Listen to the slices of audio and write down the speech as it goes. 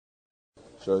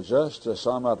So just to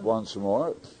sum up once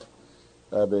more,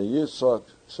 Rabbi Yitzchok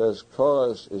says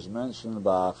chorus is mentioned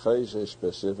by Achese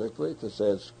specifically, to say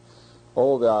it's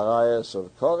all the arayas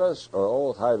of chorus or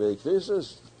all hypothetical,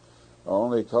 or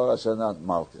only chorus and not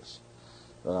malchus.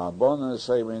 The Rabbanan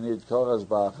say we need chorus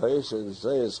by Achese to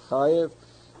say it's chayiv,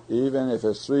 even if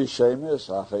it's three shemis,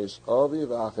 Aches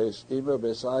Aviv, Aches Ima,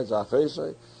 besides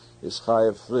Achese, is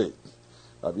chayiv three.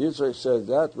 Rabbi Yitzchok said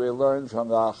that we learn from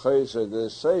the Achese, the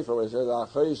Sefer, we said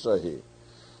Achese he.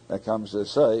 That comes to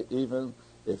say, even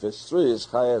if it's three, it's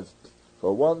chayiv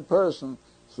for one person,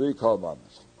 three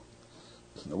korbanos.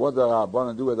 What the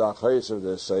Rabbanan do with Achese of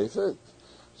the Sefer?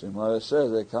 So Gemara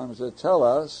says, it comes to tell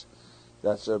us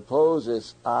that suppose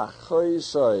it's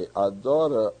Achese, a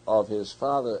daughter of his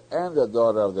father and a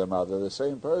daughter of their mother, the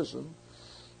same person,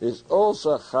 is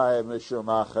also chayiv mishum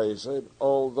Achese,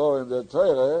 although in the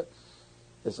Torah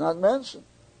it's not mentioned.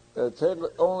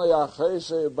 Only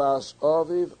Achese bas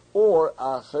Aviv or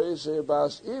Achese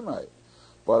bas Imai.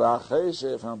 But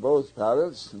Achese from both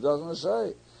parents doesn't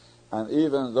say. And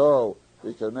even though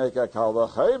we can make a kal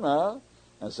v'chema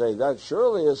and say that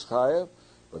surely is chayiv,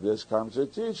 but this comes to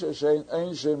teach us ein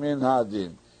shemin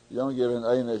hadin. You don't give an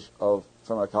einish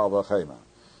from a kal v'chema.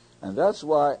 And that's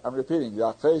why I'm repeating, the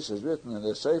Achese is written in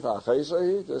the Sefer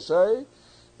Achese to say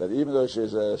that even though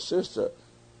she's a sister,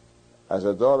 as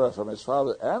a daughter from his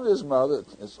father and his mother,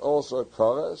 it's also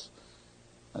chorus,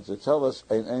 and to tell us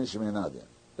ein shemin hadin.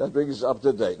 That brings us up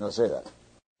to date. Now say that.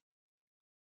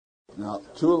 Now,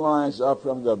 two lines up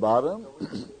from the bottom,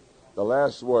 the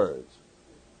last words,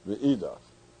 the idach.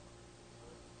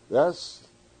 That's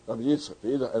Rabbi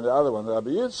Yitzchok. And the other one, Rabbi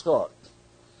Yitzchok.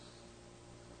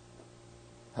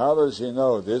 How does he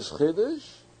know this chiddush?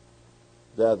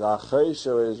 That Achese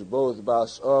is both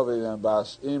bas Aviv and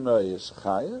bas Ima is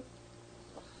chayiv.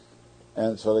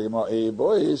 And so the Gemara,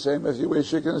 boy, he's saying, if you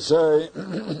wish, you can say,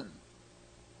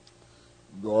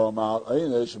 Gormal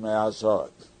Einish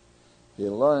Me'asot. He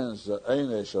learns the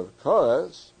Einish of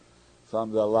chorus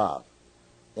from the lav.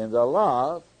 In the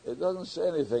lav, it doesn't say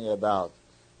anything about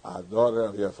a daughter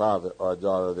of your father or a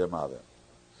daughter of your mother.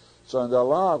 So in the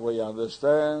lav, we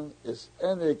understand it's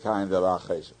any kind of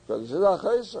Achese. Because it's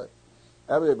Achese.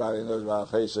 Everybody knows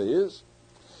what Achese is.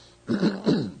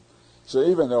 So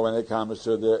even though when it comes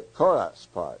to the chorus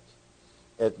part,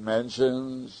 it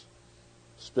mentions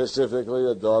specifically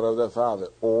the daughter of the father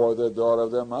or the daughter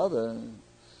of the mother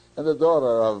and the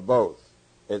daughter of both.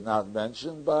 It's not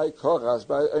mentioned by chorus,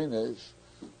 by einish,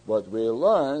 but we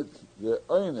learned the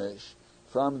einish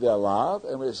from the lav,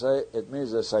 and we say it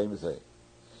means the same thing.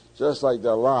 Just like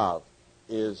the lav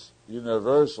is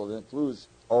universal, it includes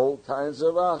all kinds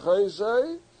of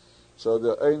Achese, so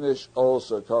the einish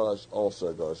also, chorus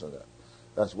also goes in that.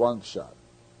 That's one shot.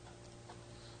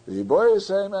 The boy is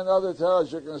saying another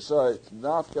tells you can say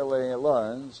Nafkale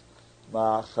learns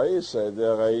Ma'achese de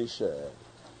Reisha.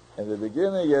 In the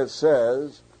beginning it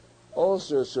says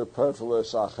also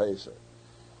superfluous Achese.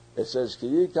 It says Ki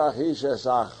yikach ish es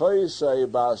Achese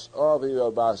bas Aviv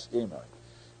or bas Ima.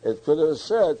 It could have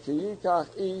said Ki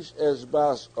yikach ish es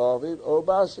bas Aviv or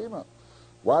bas Ima.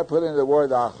 Why put in the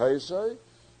word Achese?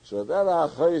 So that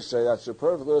Achese, that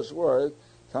superfluous word,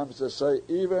 comes to say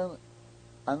even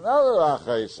another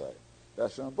Achese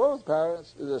that's from both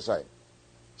parents is the same.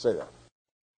 Say that.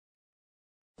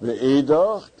 The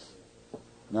idach.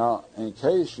 Now, in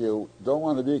case you don't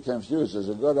want to be confused, it's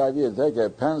a good idea to take a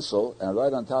pencil and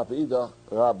write on top of idach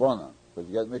Rabbana, but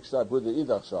you get mixed up with the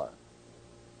idachs are.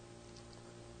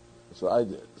 That's what I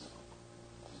did.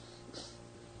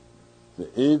 The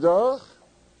idach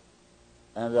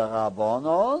and the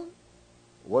Rabbanon,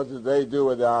 what did they do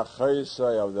with the Achese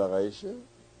of the Reisha?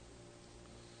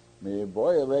 Me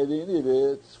boy, a lady needed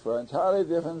it for an entirely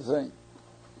different thing.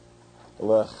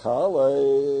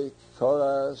 Lechalek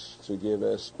chorus, to give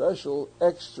a special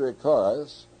extra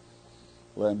chorus,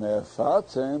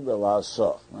 lemefatim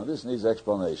belasoch. Now this needs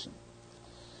explanation.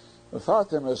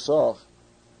 Mefatim esoch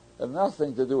have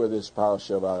nothing to do with this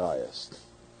parsha of Arayas.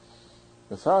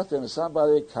 Mefatim,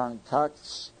 somebody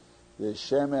concocts the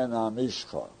shemen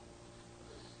amishcha,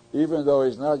 even though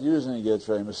he's not using it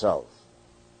for himself.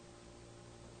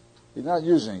 He's not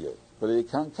using it, but he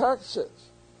concocts it,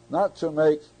 not to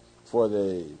make for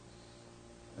the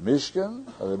Mishkan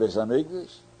or the Beis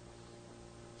Hamikdash.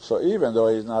 So even though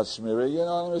he's not smearing it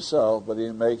on himself, but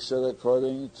he makes it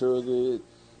according to the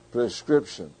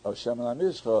prescription of Shemen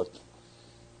HaMishchot,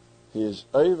 he is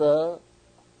over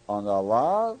on the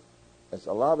lav, as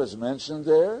the lav is mentioned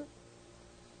there.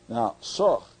 Now,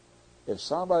 soch, if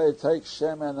somebody takes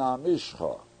Shemen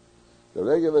HaMishchot, the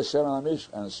regular Shemen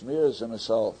HaMishchot, and smears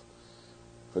himself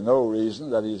for no reason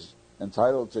that he's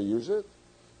entitled to use it,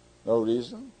 No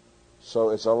reason. So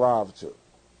it's a lav too.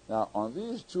 Now, on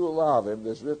these two lavim,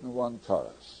 there's written one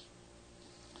chorus.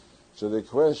 So the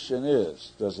question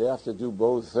is, does he have to do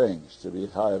both things to be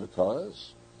chayav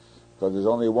chorus? Because there's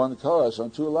only one chorus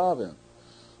on two lavim.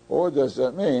 Or does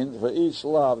that mean for each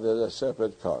lav there's a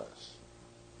separate chorus?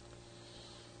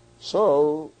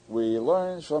 So we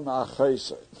learn from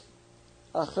Achese.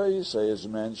 Achese is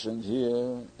mentioned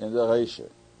here in the Reisha.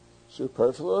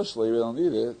 Superfluously, we don't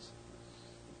need it.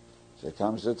 So it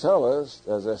comes to tell us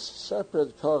there's a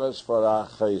separate chorus for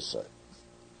Achese.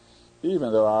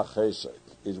 Even though Achese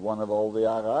is one of all the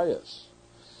arayas.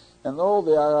 And all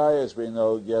the arayas we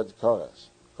know get chorus,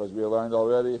 because we learned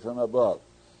already from above.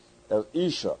 El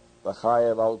Isha, the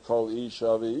chayav al kol Isha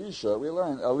v'Isha, we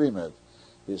learned a limit.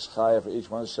 Is chayav for each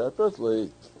one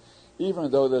separately, even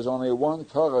though there's only one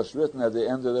chorus written at the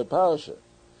end of the parasha.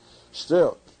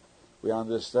 Still, we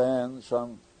understand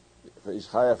from is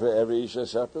chayav for every Isha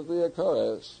separately a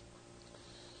chorus.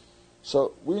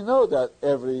 So we know that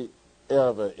every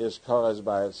erva is chorus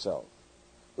by itself.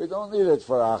 We don't need it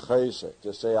for Achese,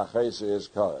 to say Achese is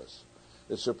chorus.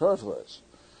 It's superfluous.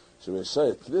 So we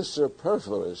say this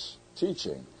superfluous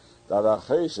teaching that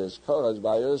Achese is chorus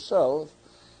by yourself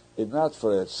is not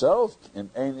for itself, in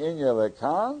ein inyan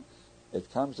lekan,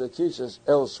 it comes to teach us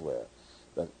elsewhere.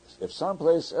 That if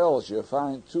someplace else you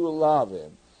find two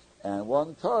lavim and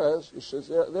one chorus, you should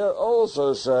there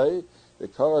also say the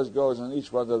chorus goes on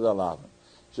each one of the lavim.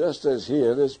 Just as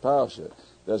here, this parasha,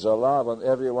 there's a lav on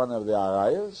every one of the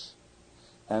arayas,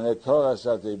 and a chorus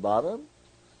at the bottom,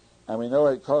 and we know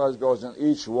a chorus goes on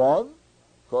each one,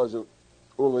 because of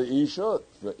uli isha,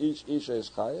 for each isha is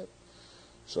chayav.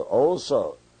 So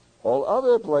also, all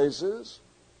other places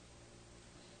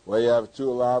where you have two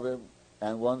lavim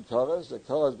and one chorus, the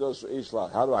chorus goes for each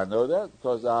lav. How do I know that?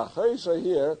 Because the achesa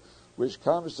here, which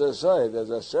comes to say there's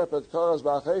a separate chorus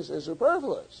by achesa, is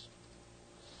superfluous.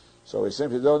 So we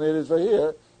simply don't need it for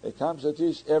here. It comes to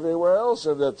teach everywhere else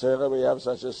in the Torah we have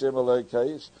such a similar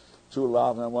case, two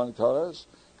lav and one chorus,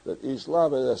 that each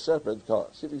lav is a separate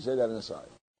chorus. See if you say that inside.